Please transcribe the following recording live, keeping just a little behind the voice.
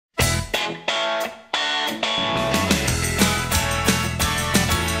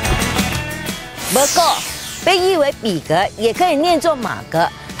不过，被译为比格，也可以念作马格。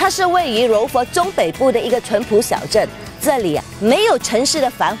它是位于柔佛中北部的一个淳朴小镇。这里没有城市的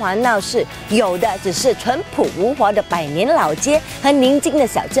繁华闹市，有的只是淳朴无华的百年老街和宁静的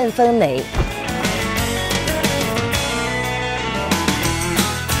小镇氛围。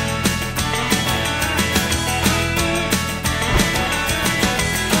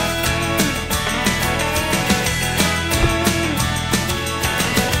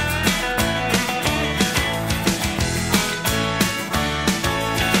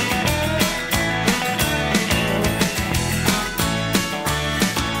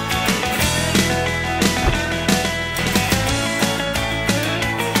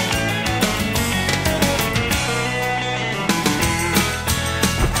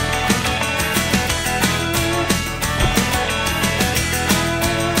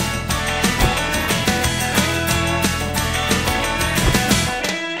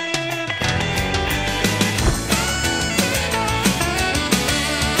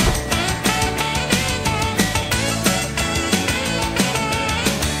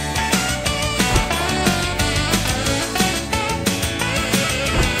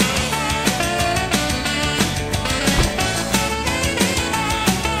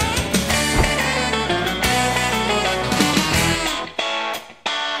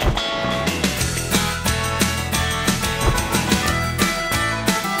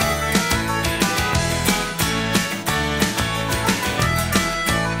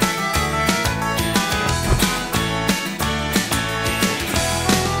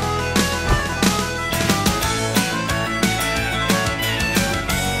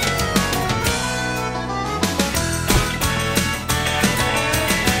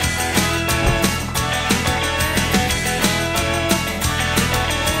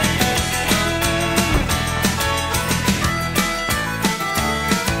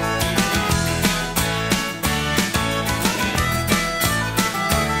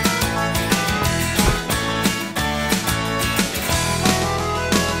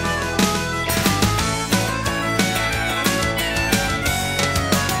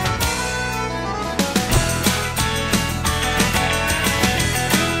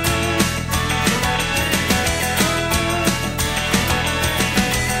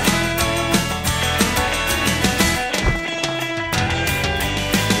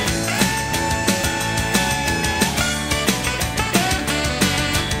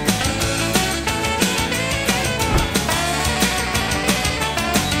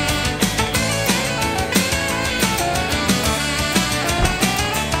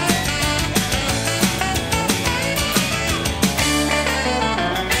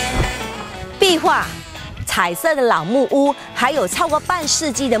壁画、彩色的老木屋，还有超过半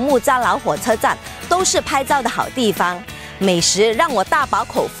世纪的木栅老火车站，都是拍照的好地方。美食让我大饱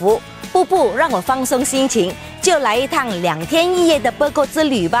口福，步步让我放松心情，就来一趟2天1夜的北角之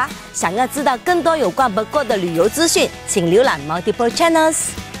旅吧。想要知道更多有关北角的旅游资讯，请浏览 Multiple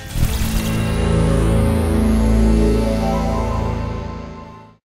Channels。